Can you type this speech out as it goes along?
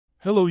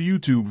Hello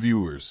YouTube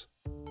viewers.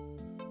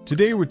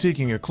 Today we're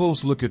taking a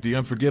close look at the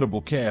unforgettable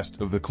cast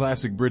of the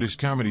classic British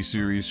comedy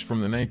series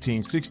from the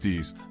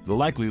 1960s, The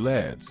Likely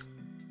Lads.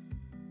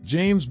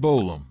 James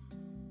Bolam.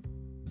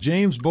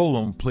 James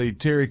Bolam played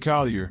Terry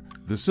Collier,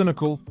 the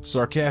cynical,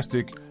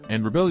 sarcastic,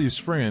 and rebellious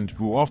friend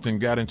who often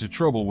got into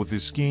trouble with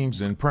his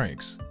schemes and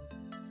pranks.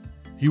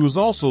 He was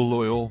also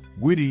loyal,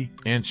 witty,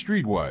 and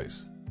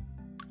streetwise.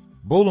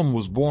 Bolam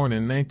was born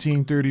in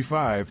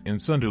 1935 in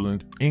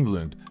Sunderland,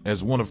 England,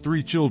 as one of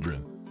 3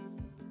 children.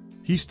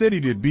 He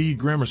studied at Bewes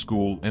Grammar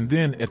School and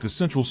then at the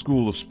Central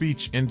School of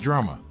Speech and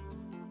Drama.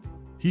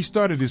 He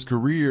started his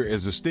career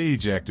as a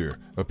stage actor,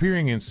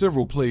 appearing in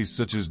several plays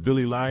such as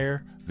Billy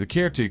Liar, The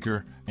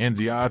Caretaker, and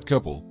The Odd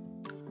Couple.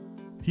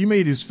 He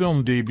made his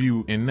film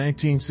debut in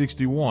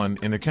 1961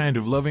 in A Kind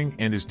of Loving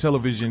and his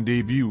television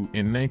debut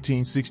in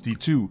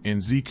 1962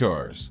 in Z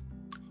Cars.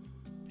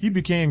 He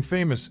became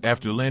famous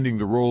after landing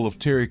the role of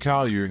Terry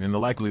Collier in The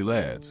Likely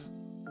Lads.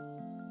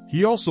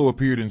 He also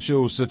appeared in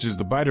shows such as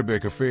The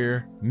Beiderbecke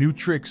Affair, New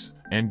Tricks,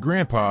 and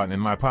Grandpa in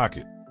My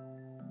Pocket.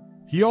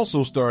 He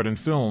also starred in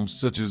films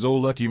such as Oh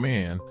Lucky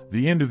Man,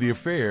 The End of the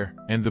Affair,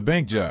 and The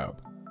Bank Job.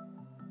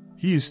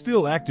 He is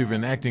still active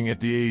in acting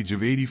at the age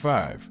of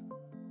 85.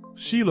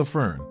 Sheila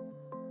Fern.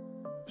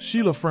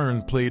 Sheila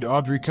Fern played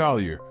Audrey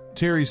Collier,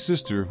 Terry's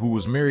sister who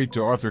was married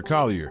to Arthur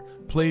Collier,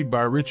 played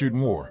by Richard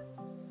Moore.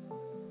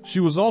 She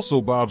was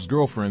also Bob's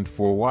girlfriend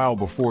for a while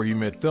before he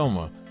met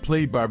Thelma,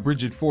 played by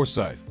Bridget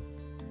Forsyth.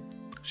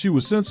 She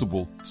was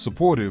sensible,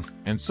 supportive,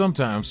 and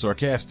sometimes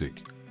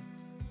sarcastic.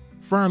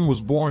 Fern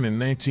was born in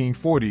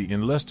 1940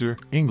 in Leicester,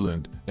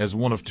 England, as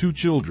one of 2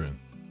 children.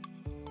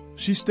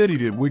 She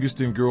studied at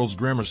Wigston Girls'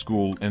 Grammar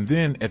School and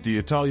then at the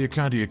Italia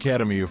Conti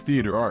Academy of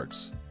Theatre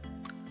Arts.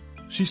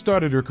 She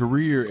started her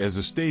career as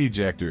a stage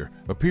actor,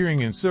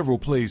 appearing in several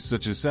plays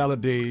such as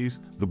Salad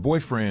Days, The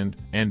Boyfriend,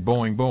 and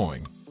Boing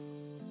Boing.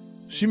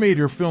 She made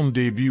her film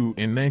debut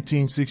in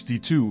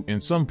 1962 in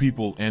Some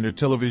People and her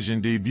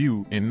television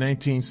debut in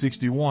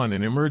 1961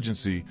 in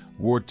Emergency,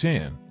 Ward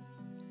 10.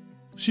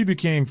 She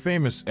became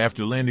famous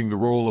after landing the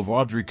role of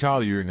Audrey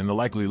Collier in The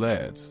Likely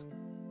Lads.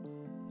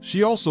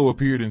 She also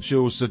appeared in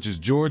shows such as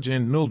George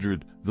and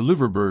Mildred, The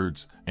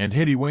Liverbirds, and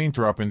Hetty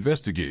Wainthropp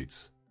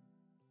Investigates.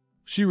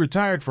 She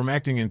retired from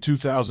acting in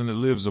 2000 and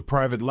lives a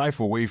private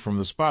life away from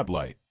the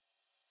spotlight.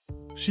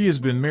 She has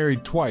been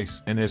married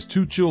twice and has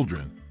 2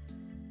 children.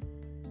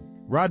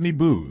 Rodney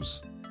Bewes.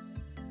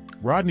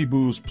 Rodney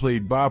Bewes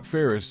played Bob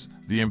Ferris,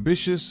 the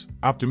ambitious,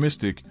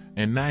 optimistic,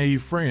 and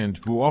naive friend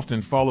who often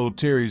followed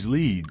Terry's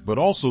lead but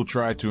also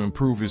tried to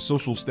improve his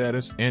social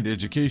status and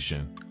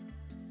education.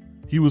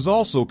 He was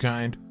also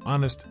kind,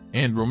 honest,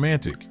 and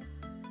romantic.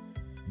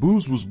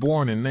 Bewes was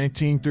born in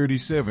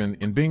 1937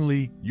 in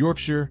Bingley,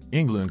 Yorkshire,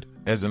 England,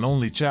 as an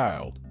only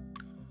child.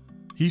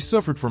 He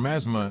suffered from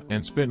asthma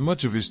and spent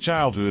much of his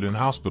childhood in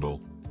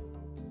hospital.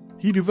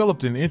 He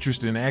developed an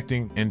interest in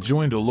acting and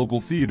joined a local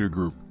theater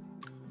group.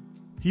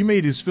 He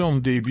made his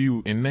film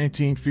debut in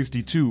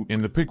 1952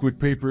 in The Pickwick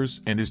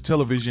Papers and his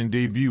television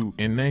debut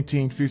in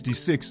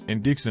 1956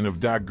 in Dixon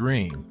of Dock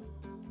Green.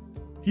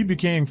 He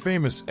became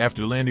famous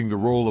after landing the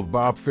role of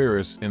Bob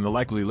Ferris in The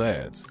Likely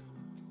Lads.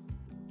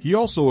 He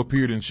also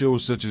appeared in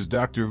shows such as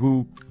Doctor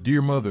Who,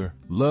 Dear Mother,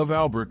 Love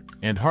Albert,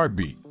 and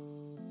Heartbeat.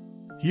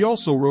 He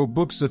also wrote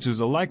books such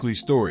as A Likely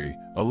Story,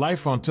 A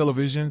Life on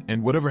Television,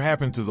 and Whatever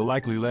Happened to the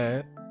Likely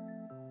Lad?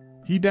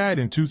 He died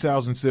in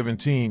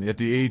 2017 at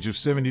the age of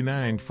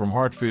 79 from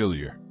heart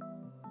failure.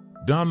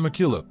 Don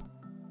McKillop.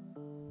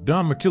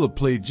 Don McKillop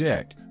played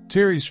Jack,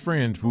 Terry's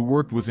friend who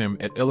worked with him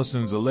at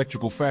Ellison's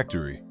Electrical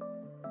Factory.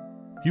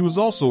 He was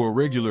also a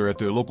regular at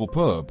their local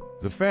pub,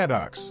 the Fat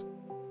Ox.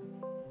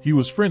 He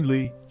was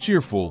friendly,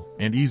 cheerful,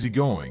 and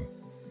easygoing.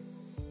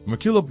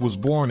 McKillop was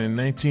born in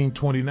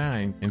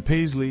 1929 in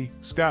Paisley,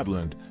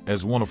 Scotland,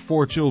 as one of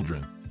 4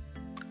 children.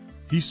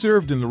 He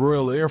served in the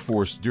Royal Air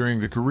Force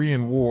during the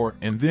Korean War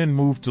and then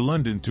moved to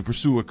London to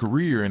pursue a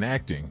career in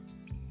acting.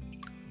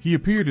 He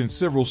appeared in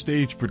several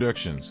stage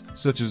productions,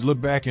 such as Look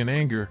Back in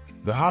Anger,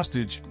 The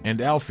Hostage, and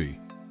Alfie.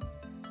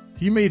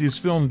 He made his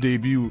film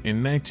debut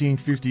in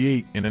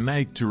 1958 in A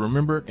Night to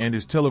Remember and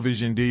his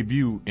television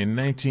debut in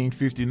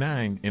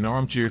 1959 in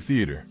Armchair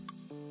Theatre.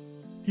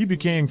 He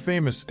became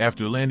famous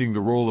after landing the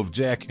role of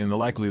Jack in The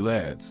Likely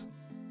Lads.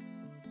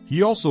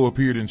 He also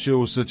appeared in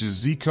shows such as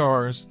Z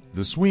Cars,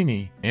 The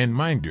Sweeney, and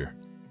Minder.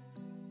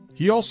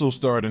 He also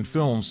starred in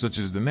films such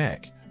as The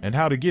Knack, and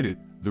How to Get It,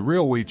 The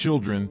Railway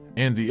Children,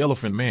 and The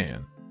Elephant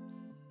Man.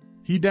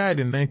 He died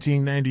in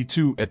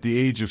 1992 at the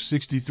age of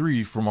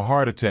 63 from a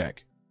heart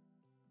attack.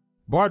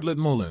 Bartlett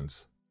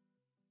Mullins.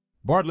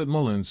 Bartlett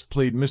Mullins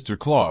played Mr.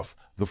 Clough,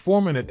 the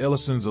foreman at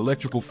Ellison's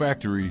Electrical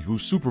Factory who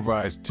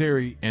supervised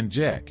Terry and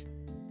Jack.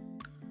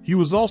 He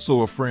was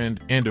also a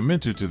friend and a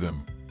mentor to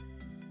them.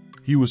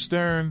 He was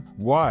stern,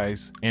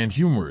 wise, and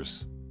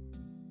humorous.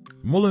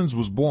 Mullins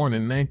was born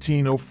in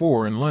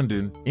 1904 in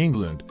London,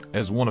 England,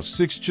 as one of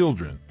 6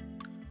 children.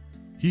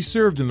 He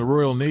served in the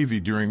Royal Navy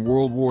during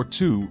World War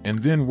II and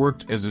then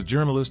worked as a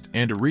journalist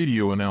and a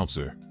radio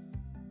announcer.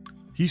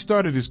 He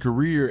started his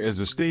career as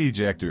a stage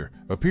actor,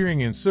 appearing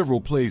in several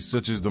plays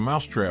such as The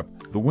Mousetrap,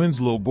 The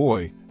Winslow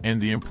Boy,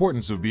 and The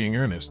Importance of Being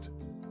Earnest.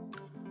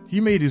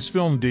 He made his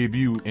film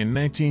debut in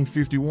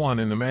 1951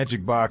 in The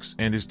Magic Box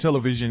and his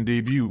television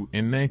debut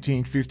in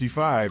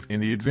 1955 in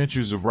The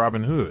Adventures of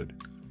Robin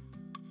Hood.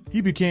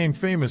 He became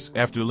famous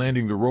after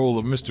landing the role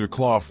of Mr.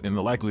 Clough in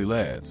The Likely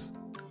Lads.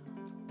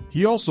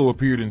 He also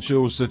appeared in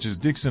shows such as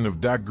Dixon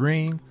of Dock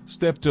Green,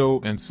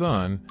 Steptoe and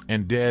Son,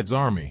 and Dad's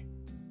Army.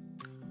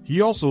 He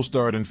also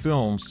starred in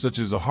films such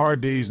as A Hard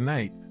Day's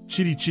Night,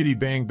 Chitty Chitty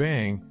Bang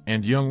Bang,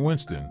 and Young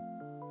Winston.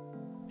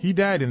 He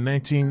died in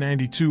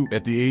 1992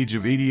 at the age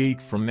of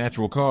 88 from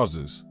natural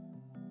causes.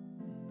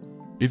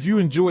 If you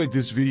enjoyed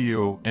this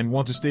video and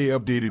want to stay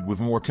updated with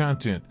more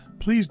content,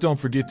 please don't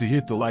forget to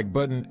hit the like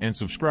button and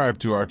subscribe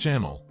to our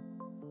channel.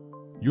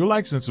 Your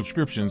likes and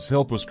subscriptions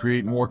help us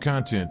create more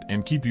content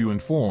and keep you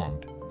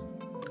informed.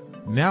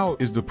 Now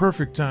is the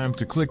perfect time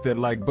to click that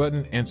like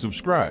button and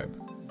subscribe.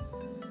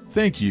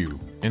 Thank you,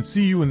 and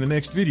see you in the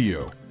next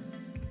video.